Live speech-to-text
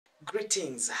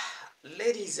Greetings,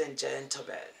 ladies and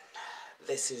gentlemen.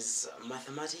 This is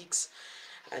mathematics,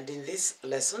 and in this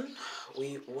lesson,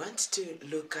 we want to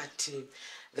look at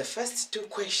the first two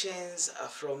questions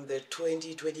from the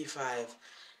 2025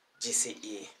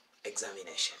 GCE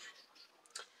examination.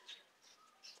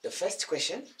 The first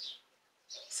question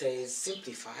says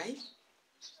simplify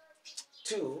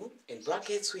 2, in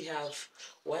brackets we have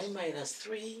y minus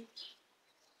 3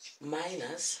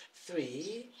 minus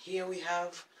 3, here we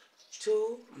have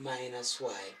 2 minus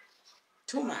y.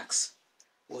 2 marks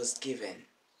was given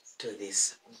to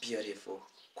this beautiful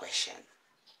question.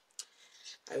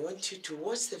 I want you to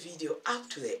watch the video up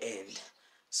to the end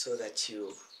so that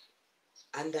you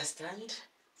understand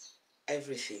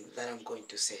everything that I'm going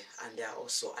to say, and there are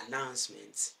also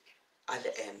announcements at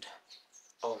the end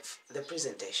of the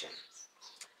presentation.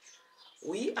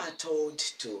 We are told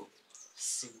to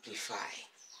simplify.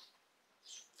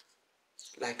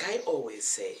 Like I always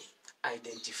say,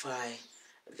 identify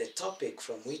the topic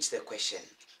from which the question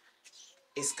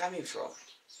is coming from.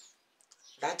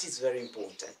 That is very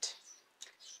important.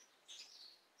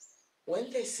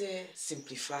 When they say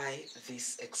simplify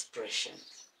this expression,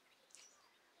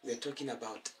 we're talking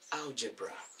about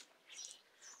algebra.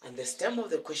 And the stem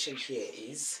of the question here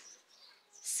is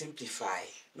simplify,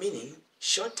 meaning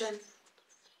shorten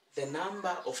the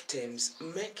number of terms,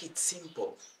 make it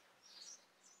simple.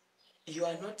 You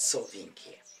are not solving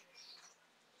here.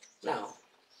 Now,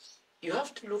 you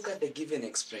have to look at the given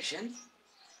expression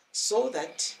so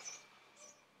that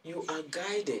you are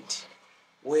guided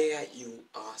where you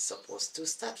are supposed to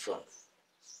start from.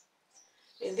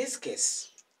 In this case,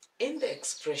 in the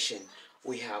expression,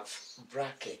 we have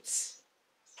brackets.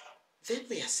 Then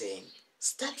we are saying,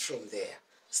 start from there.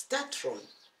 Start from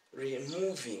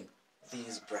removing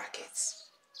these brackets.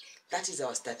 That is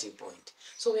our starting point.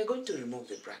 So we are going to remove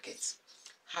the brackets.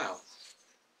 How?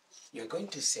 You're going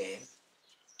to say,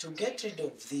 to get rid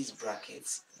of these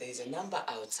brackets, there is a number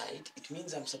outside. It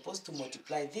means I'm supposed to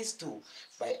multiply these two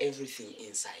by everything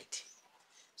inside.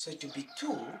 So it will be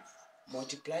 2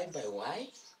 multiplied by y.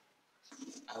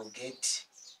 I'll get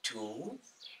 2y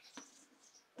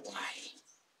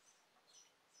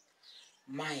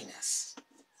minus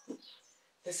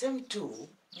the same 2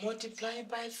 multiplied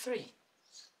by 3.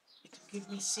 It will give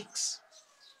me 6.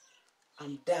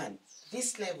 I'm done.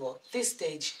 This level, this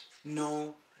stage,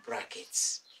 no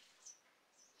brackets.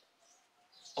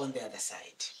 On the other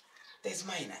side, there's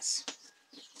minus.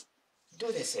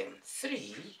 Do the same.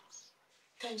 3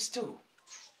 times 2,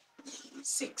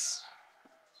 6.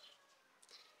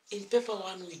 In paper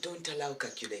 1, we don't allow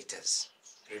calculators.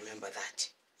 Remember that.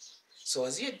 So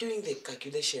as you're doing the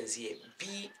calculations here,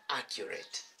 be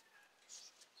accurate.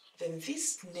 Then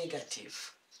this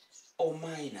negative or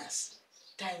minus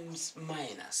times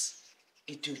minus,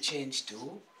 it will change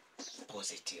to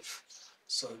positive.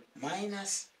 So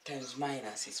minus times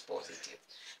minus is positive.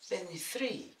 Then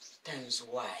 3 times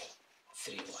y,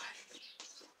 3y.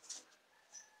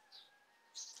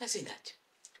 Let's see that.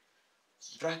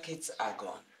 Brackets are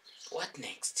gone. What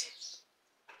next?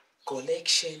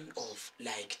 Collection of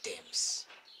like terms.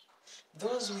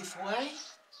 Those with y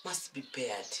must be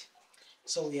paired.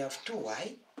 So we have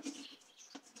 2y.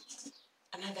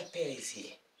 Another pair is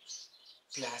here.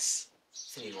 Plus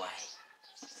 3y.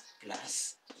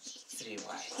 Plus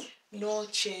 3y. No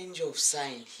change of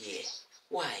sign here.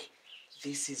 Why?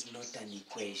 This is not an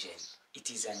equation.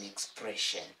 It is an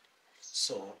expression.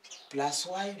 So plus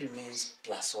y remains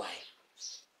plus y.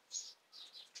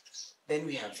 Then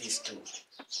we have these two.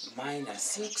 Minus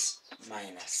 6,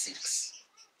 minus 6.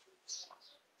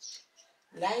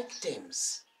 Like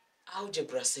terms.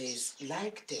 Algebra says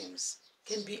like terms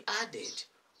can be added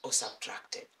or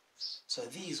subtracted. So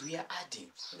these we are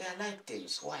adding. They are like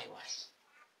terms. Why?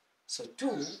 So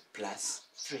 2 plus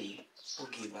 3 will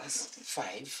give us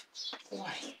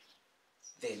 5y.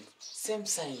 Then same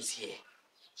signs here.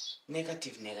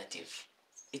 Negative, negative.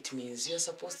 It means you're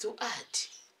supposed to add.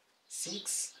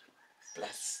 6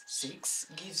 plus 6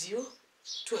 gives you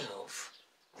 12.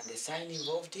 And the sign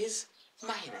involved is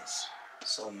minus.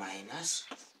 So minus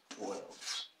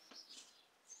 12.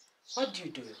 What do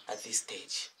you do at this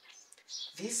stage?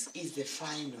 This is the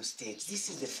final stage. This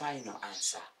is the final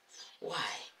answer.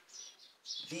 Why?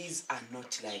 These are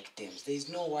not like terms. There is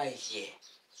no y here.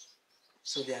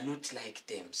 So they are not like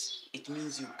terms. It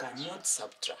means you cannot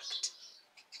subtract.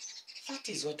 That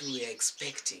is what we are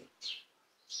expecting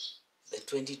the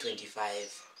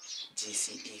 2025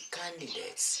 GCE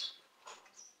candidates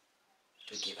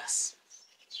to give us.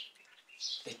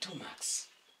 The 2 marks.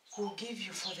 Who will give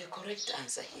you for the correct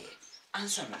answer here?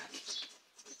 Answer mark.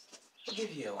 We'll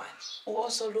give you a 1. We'll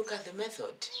also look at the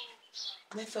method.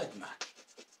 method mark.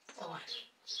 One.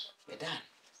 You're done.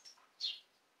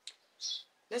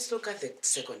 Let's look at the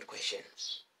second question.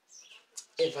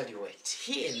 Evaluate.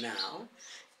 Here now,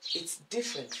 it's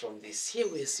different from this. Here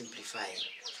we are simplifying.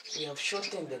 We have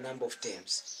shortened the number of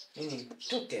terms, meaning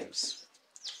 2 terms.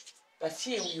 But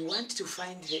here we want to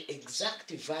find the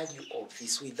exact value of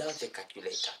this without the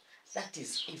calculator. That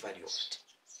is evaluate.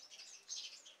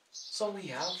 So we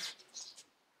have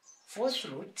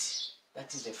 4th root,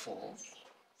 that is the 4,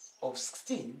 of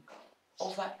 16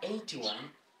 over 81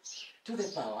 to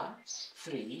the power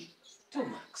 3 2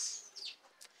 max.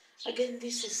 Again,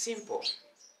 this is simple.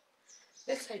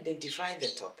 Let's identify the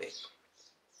topic.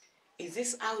 Is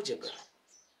this algebra?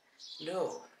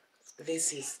 No,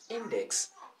 this is index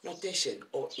notation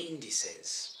or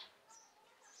indices.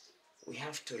 We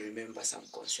have to remember some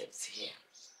concepts here.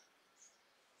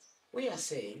 We are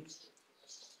saying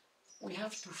we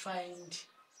have to find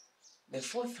the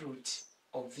 4th root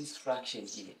of this fraction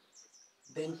here,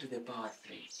 then to the power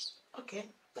 3. Okay,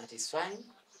 that is fine.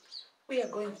 We are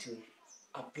going to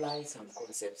apply some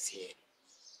concepts here.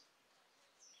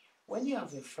 When you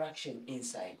have a fraction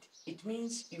inside, it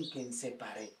means you can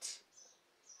separate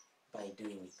by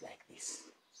doing it like this.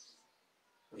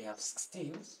 We have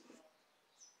 16,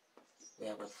 we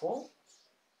have a 4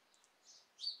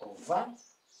 over,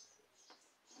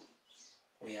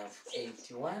 we have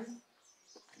 81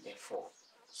 and a 4.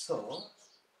 So,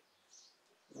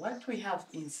 what we have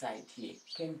inside here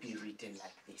can be written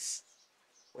like this.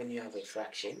 When you have a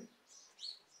fraction,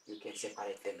 you can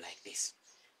separate them like this.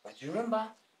 But remember,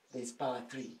 there's power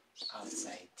 3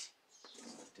 outside.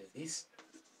 Do this,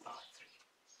 power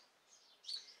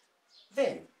 3.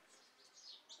 Then,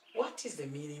 what is the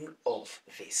meaning of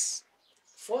this?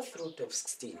 4th root of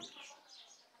 16.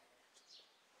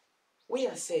 We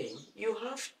are saying you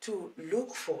have to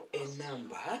look for a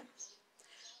number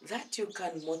that you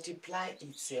can multiply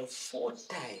itself 4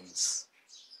 times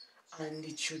and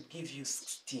it should give you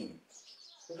 16.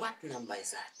 What number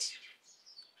is that?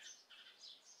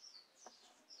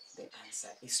 The answer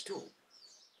is 2.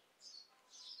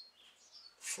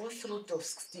 4th root of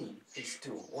 16 is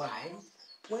 2. Why?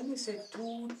 When you say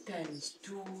 2 times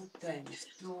 2 times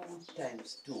 2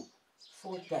 times 2,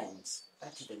 4 times,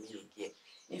 that is the meaning here.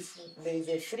 If there is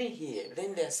a 3 here,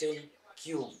 then they are saying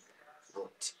cube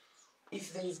root.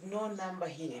 If there is no number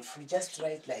here, if we just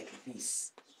write like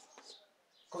this,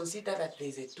 consider that there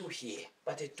is a 2 here,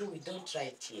 but a 2 we don't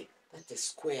write here. That's a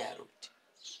square root.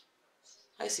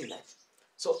 I see that.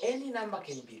 So any number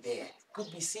can be there.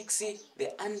 Could be 60.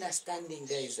 The understanding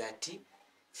there is that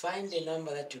find a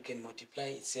number that you can multiply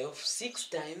itself 6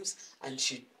 times and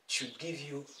should give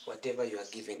you whatever you are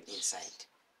given inside.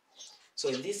 So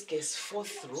in this case,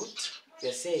 4th root, we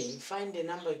are saying find a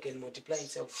number you can multiply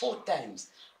itself 4 times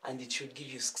and it should give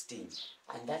you 16.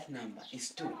 And that number is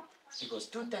 2. Because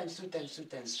 2 times 2 times 2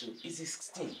 times 2 is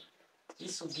 16.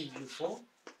 This will give you 4,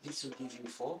 this will give you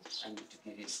 4, and it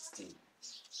will give you 16.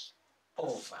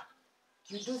 Over.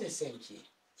 You do the same here.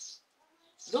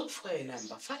 Look for a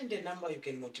number. Find a number you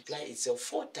can multiply itself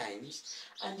 4 times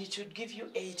and it should give you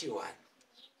 81.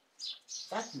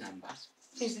 That number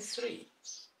is 3.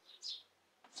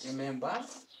 Remember,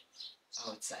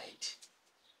 outside,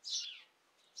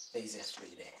 there is a 3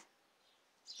 there.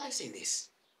 I've seen this.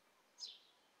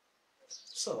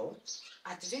 So,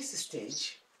 at this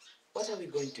stage, what are we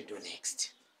going to do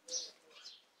next?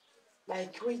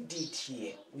 Like we did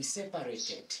here, we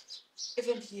separated.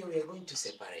 Even here we are going to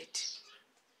separate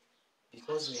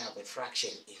because we have a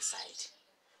fraction inside.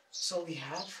 So we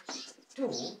have 2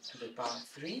 to the power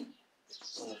 3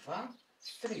 over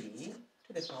 3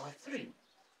 to the power 3.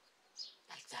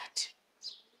 Like that.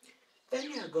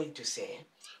 Then we are going to say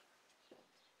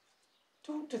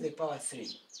 2 to the power 3.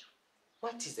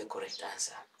 What is the correct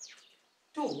answer?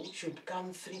 2 should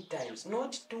come 3 times,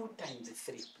 not 2 times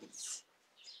 3, please.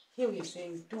 Here we are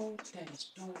saying 2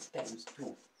 times 2 times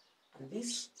 2. And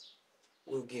this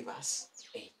will give us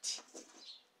 8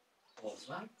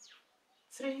 over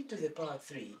 3 to the power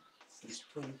 3 is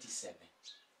 27.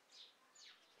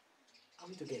 Are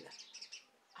we together?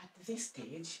 At this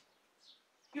stage,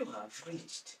 you have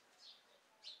reached.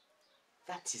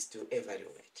 That is to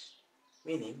evaluate.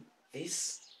 Meaning,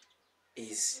 this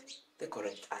is the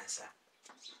correct answer.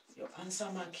 Your answer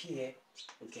mark here,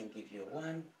 we can give you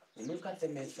 1. We look at the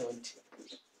method,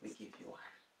 we give you 1.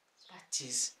 That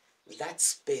is, that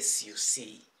space you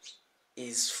see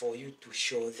is for you to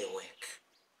show the work.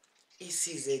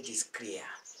 ECZ is clear.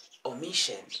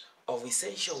 Omission of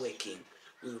essential working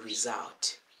will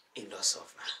result in loss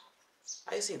of mark.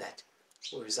 Are you seeing that?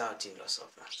 Will result in loss of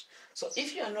mark. So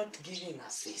if you are not giving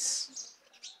us this,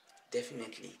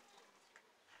 definitely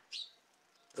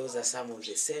Those are some of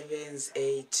the 7s,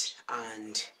 8,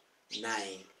 and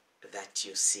 9 that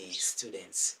you see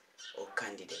students or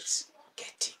candidates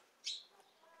getting.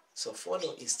 So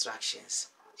follow instructions.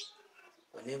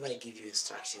 Whenever I give you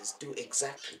instructions, do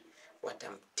exactly what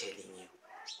I'm telling you.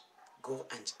 Go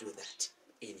and do that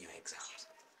in your exams.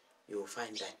 You will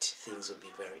find that things will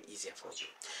be very easier for you.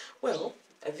 Well,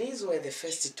 these were the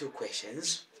first two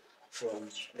questions from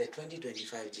the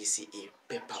 2025 GCE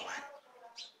paper 1.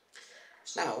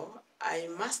 Now, I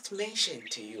must mention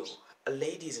to you,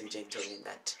 ladies and gentlemen,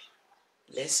 that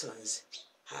lessons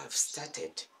have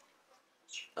started.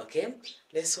 Okay?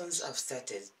 Lessons have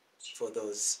started for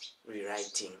those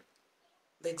rewriting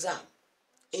the exam,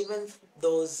 even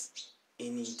those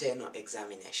in internal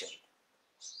examination.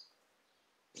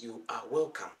 You are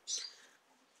welcome.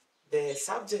 The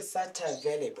subjects that are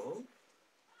available,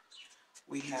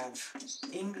 we have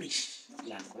English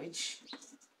language,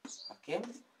 okay?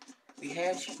 We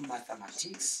have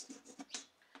mathematics,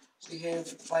 we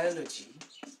have biology,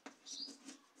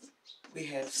 we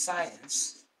have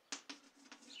science.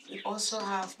 We also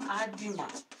have ADMA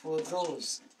for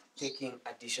those taking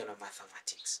additional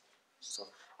mathematics.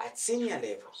 So at senior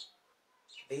level,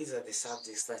 these are the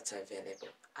subjects that are available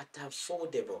at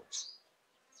affordable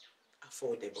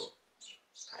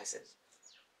prices.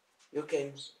 You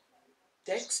can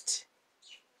text,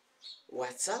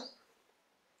 WhatsApp,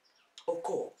 or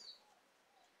call.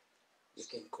 You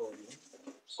can call me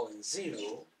on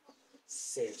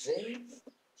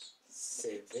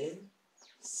 07737 then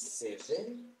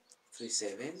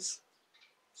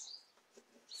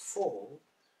 440,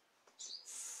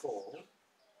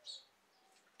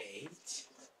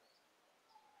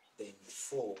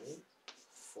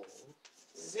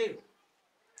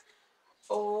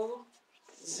 or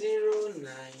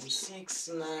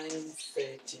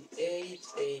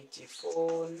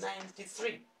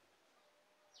 0969388493.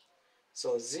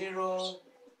 So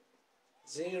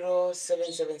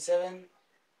 00777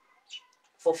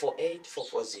 448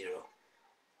 440.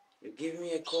 You give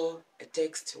me a call, a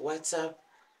text, WhatsApp,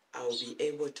 I will be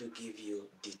able to give you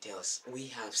details. We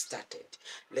have started.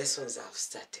 Lessons have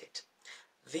started.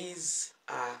 These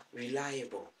are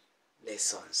reliable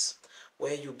lessons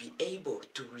where you'll be able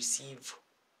to receive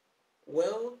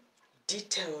well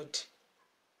detailed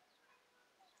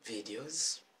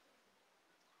videos,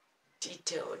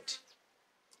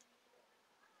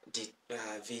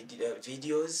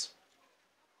 videos,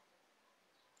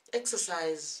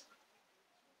 exercise,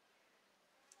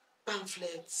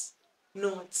 pamphlets,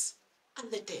 notes,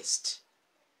 and the test.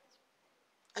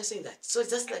 I say that. So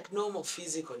it's just like normal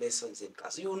physical lessons in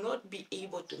class. You will not be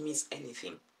able to miss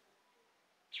anything.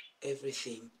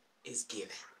 Everything is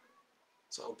given.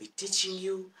 So I'll be teaching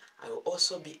you. I will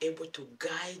also be able to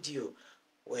guide you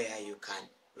where you can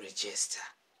register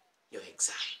your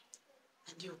exam.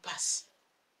 And you pass.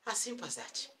 As simple as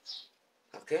that.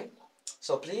 Okay?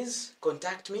 So please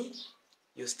contact me.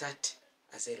 You start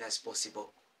as early as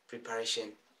possible.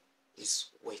 Preparation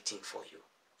is waiting for you.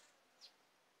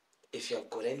 If you have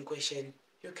got any question,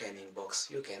 you can inbox,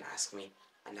 you can ask me,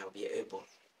 and I'll be able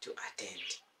to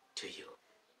attend to you.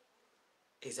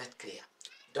 Is that clear?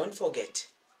 Don't forget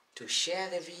to share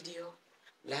the video,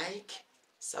 like,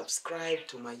 subscribe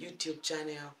to my YouTube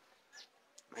channel,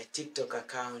 my TikTok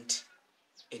account,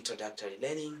 Introductory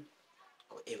Learning,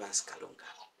 or Evans Kalunga.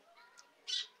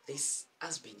 This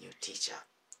has been your teacher.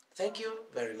 Thank you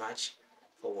very much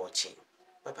for watching.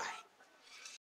 Bye-bye.